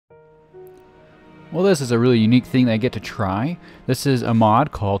Well, this is a really unique thing that I get to try. This is a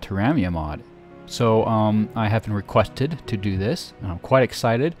mod called Teramia Mod. So I have been requested to do this, and I'm quite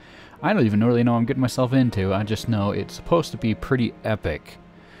excited. I don't even really know what I'm getting myself into. I just know it's supposed to be pretty epic.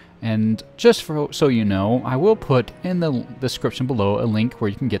 And just so you know, I will put in the description below a link where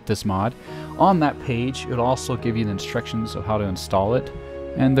you can get this mod. On that page, it'll also give you the instructions of how to install it.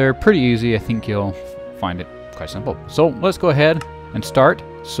 And they're pretty easy. I think you'll find it quite simple. So let's go ahead and start.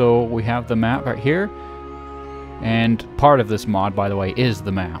 So we have the map right here. And part of this mod, by the way, is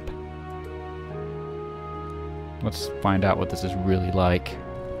the map. Let's find out what this is really like.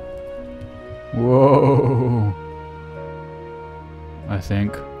 Whoa! I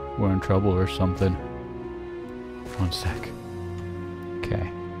think we're in trouble or something. One sec. Okay.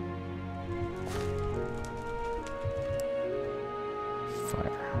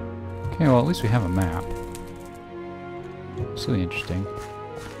 Fire. Okay, well at least we have a map. It's really interesting.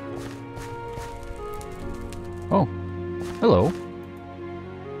 Oh, hello.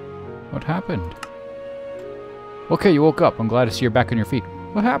 What happened? Okay, you woke up. I'm glad to see you're back on your feet.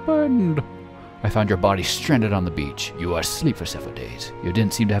 What happened? I found your body stranded on the beach. You were asleep for several days. You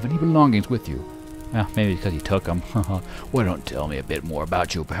didn't seem to have any belongings with you. Maybe because you took them. Why don't tell me a bit more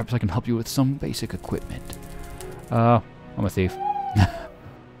about you? Perhaps I can help you with some basic equipment. I'm a thief.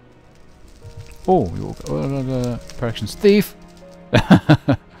 Oh, you woke up. Protections thief.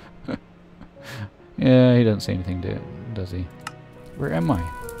 Yeah, he doesn't say anything, does he? Where am I?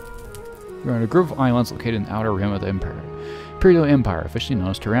 We're on a group of islands located in the outer rim of the Imperial Empire, officially known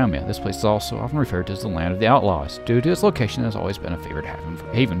as Teramia. This place is also often referred to as the land of the outlaws. Due to its location, it has always been a favored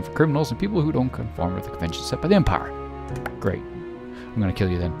haven for criminals and people who don't conform with the conventions set by the Empire. Great. I'm gonna kill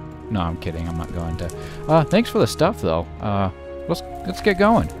you then. No, I'm kidding. I'm not going to. Thanks for the stuff, though. Let's get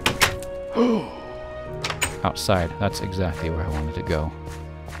going. Outside. That's exactly where I wanted to go.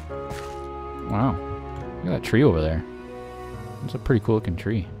 Wow. Look at that tree over there. It's a pretty cool looking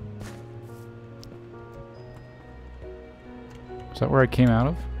tree. Is that where I came out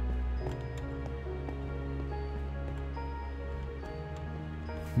of?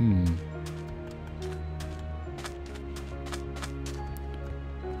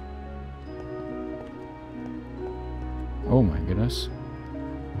 Oh my goodness.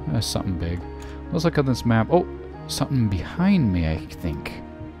 That's something big. Let's look at this map. Oh, something behind me, I think.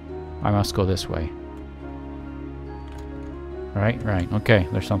 I must go this way. Right. Okay,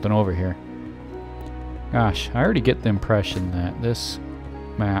 there's something over here. Gosh, I already get the impression that this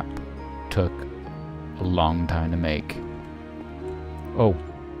map took a long time to make. Oh,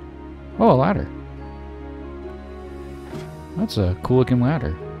 a ladder. That's a cool looking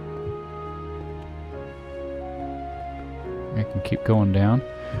ladder. I can keep going down.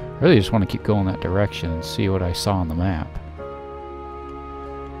 I really just want to keep going that direction and see what I saw on the map.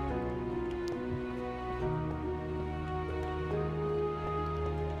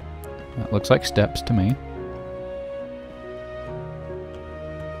 That looks like steps to me.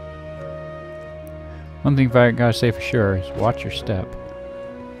 One thing I gotta say for sure is watch your step.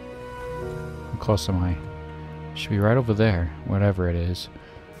 How close am I? Should be right over there, whatever it is.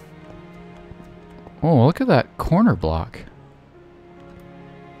 Oh, look at that corner block.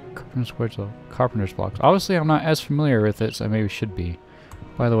 Carpenter's blocks. Obviously, I'm not as familiar with it as I maybe should be.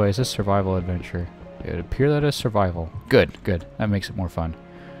 By the way, is this survival adventure? It would appear that it's survival. Good. That makes it more fun.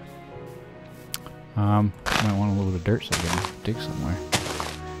 Might want a little bit of dirt so I can dig somewhere.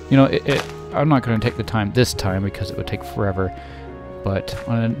 You know, I'm not going to take the time this time because it would take forever. But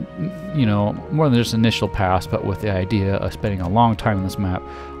on a, you know, more than just initial pass, but with the idea of spending a long time on this map,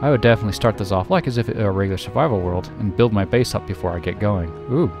 I would definitely start this off like as if it were a regular survival world and build my base up before I get going.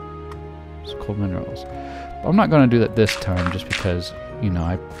 Ooh, some cool minerals. But I'm not going to do that this time just because, you know,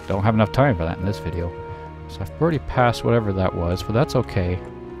 I don't have enough time for that in this video. So I've already passed whatever that was, but that's okay.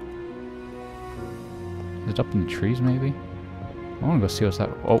 Is it up in the trees, maybe? I want to go see what's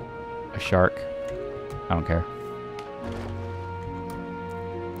that. Oh, a shark. I don't care.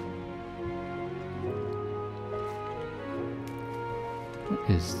 What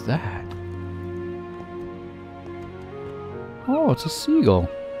is that? Oh, it's a seagull.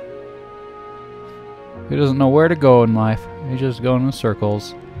 He doesn't know where to go in life. He's just going in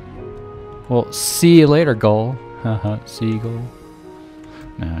circles. Well, see you later, gull. Haha, seagull.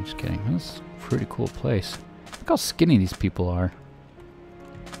 No, just kidding. That's a pretty cool place. Look how skinny these people are.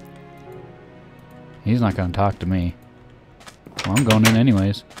 He's not going to talk to me. Well, I'm going in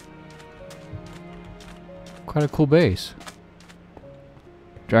anyways. Quite a cool base.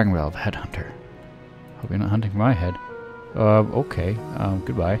 Dragon Valve Headhunter. Hope you're not hunting for my head. Okay.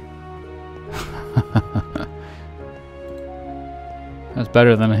 Goodbye. That's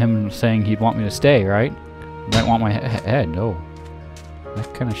better than him saying he'd want me to stay, right? He might want my head. Oh.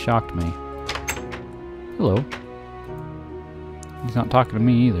 That kind of shocked me. Hello. He's not talking to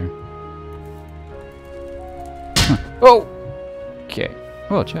me either. Huh. Oh! Okay.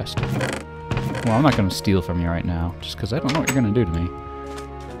 Oh, a chest. Well, I'm not going to steal from you right now, just because I don't know what you're going to do to me.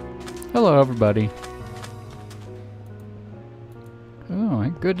 Hello, everybody. Oh,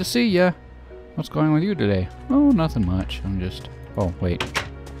 good to see ya. What's going on with you today? Oh, nothing much. I'm just... Oh, wait.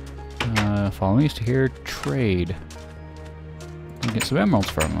 Follow me to here. Trade. You get some emeralds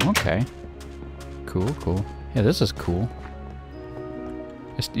from them. Okay. Cool, cool. Yeah, this is cool.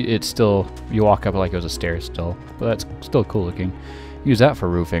 It's still... You walk up like it was a stair still. But that's still cool looking. Use that for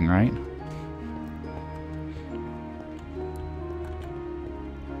roofing, right?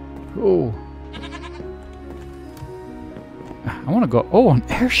 Oh. I want to go... Oh, an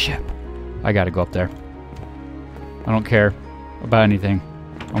airship! I gotta go up there. I don't care about anything.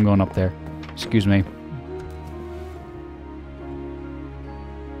 I'm going up there. Excuse me.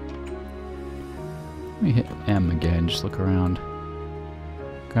 Let me hit M again, just look around.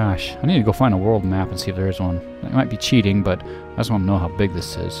 Gosh, I need to go find a world map and see if there is one. It might be cheating, but I just want to know how big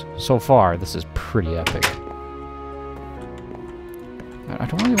this is. So far, this is pretty epic. I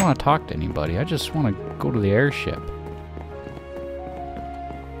don't really want to talk to anybody. I just want to go to the airship.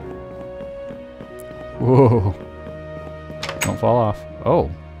 Whoa. Don't fall off. Oh.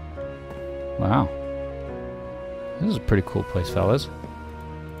 Wow. This is a pretty cool place, fellas.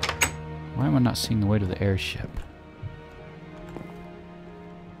 Why am I not seeing the way to the airship?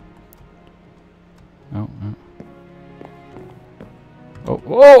 Oh, oh. Oh,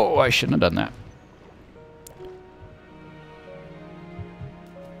 oh, I shouldn't have done that.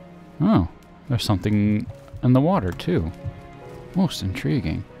 Oh, there's something in the water, too. Most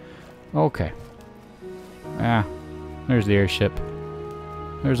intriguing. Okay. Ah, there's the airship.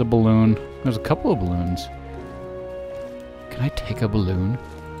 There's a balloon. There's a couple of balloons. Can I take a balloon?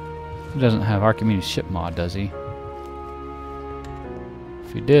 He doesn't have Archimedes ship mod, does he?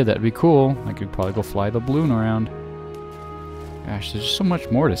 If he did, that'd be cool. I could probably go fly the balloon around. Gosh, there's so much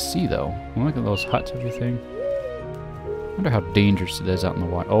more to see, though. Look at those huts, everything. I wonder how dangerous it is out in the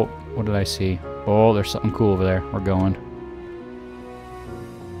water. Oh, what did I see? Oh, there's something cool over there. We're going.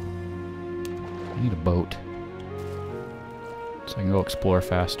 I need a boat, so I can go explore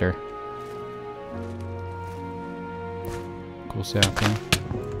faster. Cool sapling.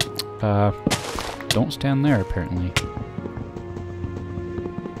 Don't stand there, apparently.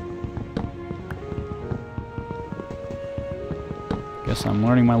 Guess I'm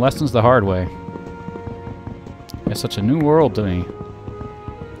learning my lessons the hard way. It's such a new world to me.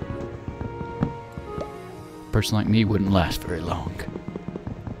 A person like me wouldn't last very long.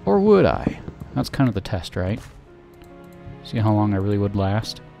 Or would I? That's kind of the test, right? See how long I really would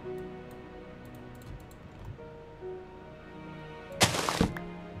last?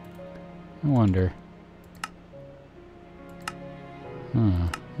 I wonder. Huh,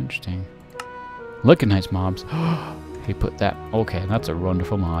 interesting. Look at nice mobs. He put that. Okay, that's a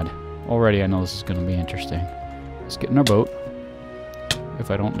wonderful mod. Already I know this is going to be interesting. Let's get in our boat.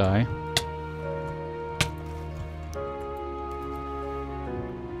 If I don't die.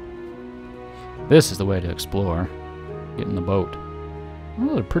 This is the way to explore. Get in the boat.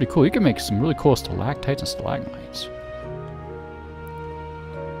 Oh, they're pretty cool. You can make some really cool stalactites and stalagmites.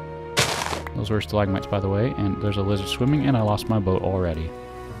 Those were stalagmites, by the way, and there's a lizard swimming, and I lost my boat already.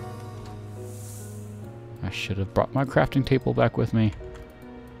 I should have brought my crafting table back with me.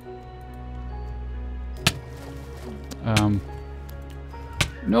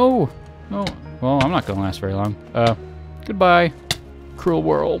 No! No! Well, I'm not gonna last very long. Goodbye, cruel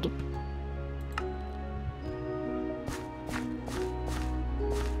world.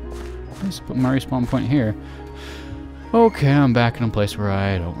 Let's put my respawn point here. Okay, I'm back in a place where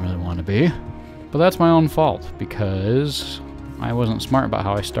I don't really want to be. But that's my own fault, because I wasn't smart about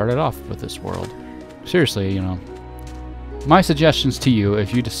how I started off with this world. Seriously, you know. My suggestions to you,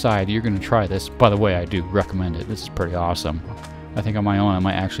 if you decide you're going to try this, by the way, I do recommend it. This is pretty awesome. I think on my own I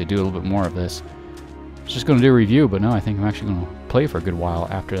might actually do a little bit more of this. I was just going to do a review, but no, I think I'm actually going to play for a good while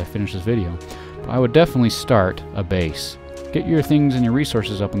after I finish this video. But I would definitely start a base. Get your things and your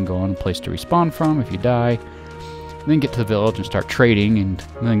resources up and going, a place to respawn from if you die. Then get to the village and start trading, and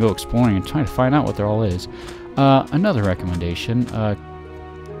then go exploring and trying to find out what there all is. Another recommendation,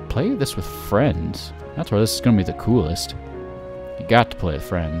 play this with friends. That's where this is going to be the coolest. You got to play with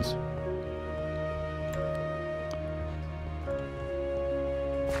friends.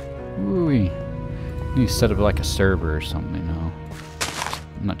 Ooh, you need to set up like a server or something, you know.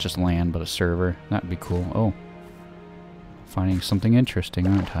 Not just land, but a server. That'd be cool. Oh. Finding something interesting,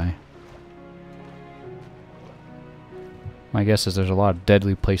 aren't I? My guess is there's a lot of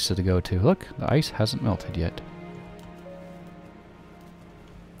deadly places to go to. Look, the ice hasn't melted yet.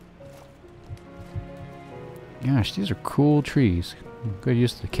 Gosh, these are cool trees. Good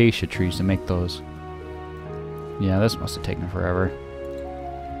use of the acacia trees to make those. Yeah, this must have taken forever.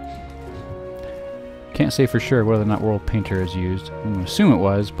 Can't say for sure whether or not World Painter is used. I'm going to assume it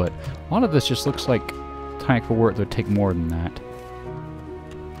was, but a lot of this just looks like type of work that would take more than that.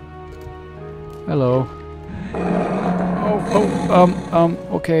 Hello.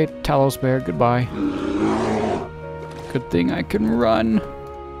 Okay, Talos Bear, goodbye. Good thing I can run.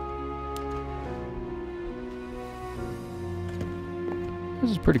 This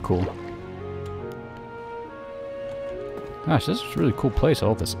is pretty cool. Gosh, this is a really cool place,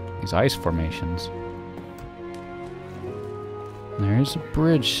 all these ice formations. There's a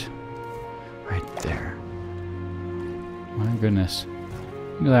bridge right there. My goodness.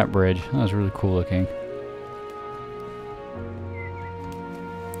 Look at that bridge. That was really cool looking.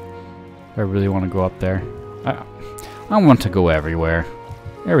 I really want to go up there. I want to go everywhere.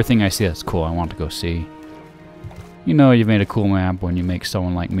 Everything I see that's cool, I want to go see. You know you've made a cool map when you make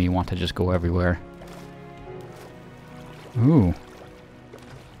someone like me want to just go everywhere. Ooh.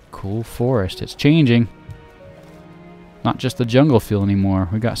 Cool forest. It's changing. Not just the jungle feel anymore.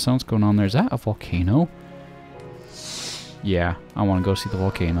 We got something going on there. Is that a volcano? Yeah, I want to go see the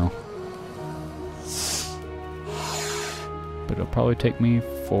volcano. But it'll probably take me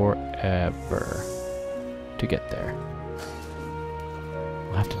forever to get there.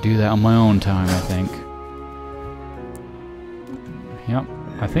 I'll have to do that on my own time, I think. Yep,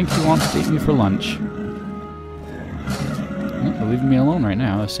 I think he wants to eat me for lunch. Nope, they're leaving me alone right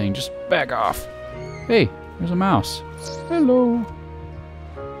now. They're saying, just back off. Hey, there's a mouse. Hello.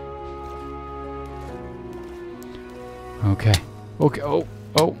 Okay. Okay. Oh.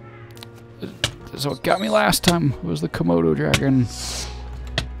 This is what got me last time. It was the Komodo dragon.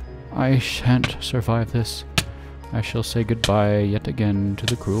 I shan't survive this. I shall say goodbye yet again to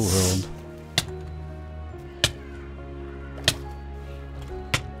the cruel world.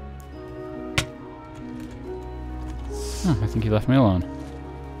 Oh, I think he left me alone.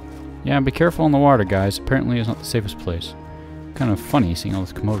 Yeah, be careful in the water, guys. Apparently it's not the safest place. Kind of funny seeing all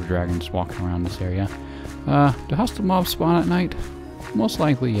these Komodo dragons walking around this area. Do hostile mobs spawn at night? Most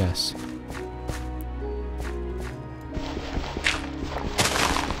likely, yes.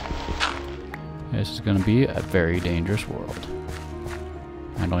 This is going to be a very dangerous world.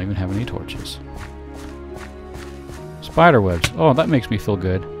 I don't even have any torches. Spider webs. Oh, that makes me feel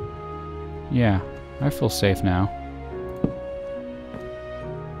good. Yeah, I feel safe now.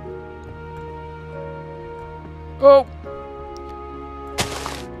 Oh!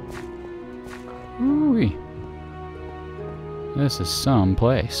 Ooh-wee. This is some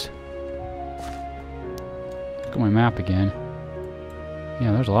place. Look at my map again.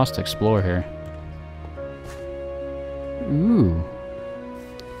 Yeah, there's lots to explore here. Ooh.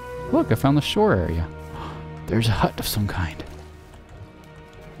 Look, I found the shore area. There's a hut of some kind.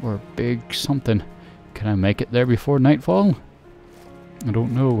 Or a big something. Can I make it there before nightfall? I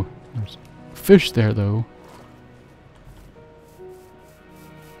don't know. There's fish there, though.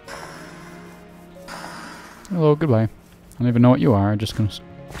 Hello, goodbye. I don't even know what you are. I'm just going to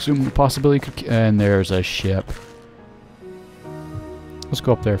assume the possibility could... And there's a ship. Let's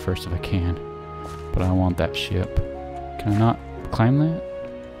go up there first if I can. But I want that ship. Can I not climb that?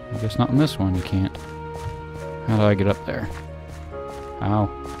 I guess not in this one, you can't. How do I get up there? How?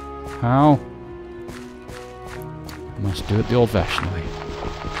 How? I must do it the old-fashioned way.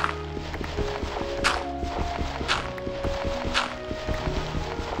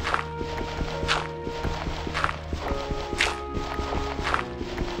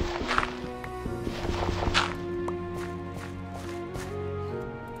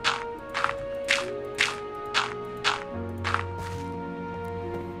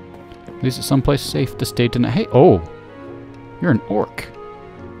 At least it's someplace safe to stay tonight. Hey, oh! You're an orc.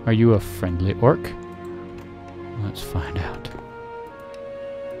 Are you a friendly orc? Let's find out.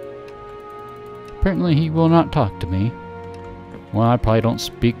 Apparently he will not talk to me. Well, I probably don't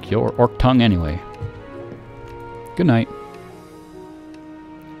speak your orc tongue anyway. Good night.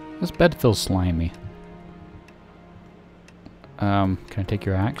 This bed feels slimy. Can I take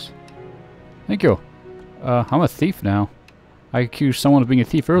your axe? Thank you. I'm a thief now. I accused someone of being a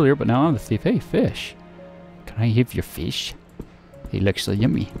thief earlier, but now I'm the thief. Hey, fish. Can I have your fish? He looks so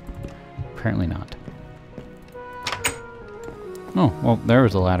yummy. Apparently not. Oh, well, there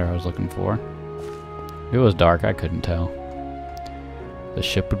was the ladder I was looking for. It was dark, I couldn't tell. The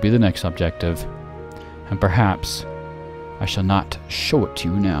ship would be the next objective. And perhaps I shall not show it to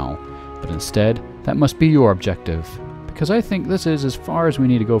you now, but instead, that must be your objective, because I think this is as far as we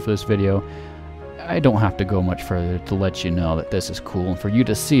need to go for this video. I don't have to go much further to let you know that this is cool, and for you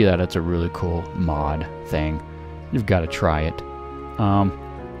to see that it's a really cool mod thing. You've got to try it.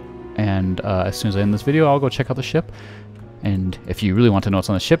 As soon as I end this video, I'll go check out the ship. And if you really want to know what's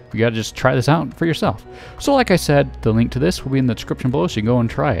on the ship, you gotta just try this out for yourself. So like I said, the link to this will be in the description below, so you can go and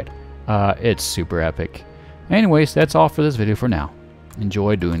try it. It's super epic. Anyways, that's all for this video for now.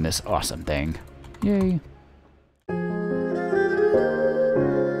 Enjoy doing this awesome thing. Yay.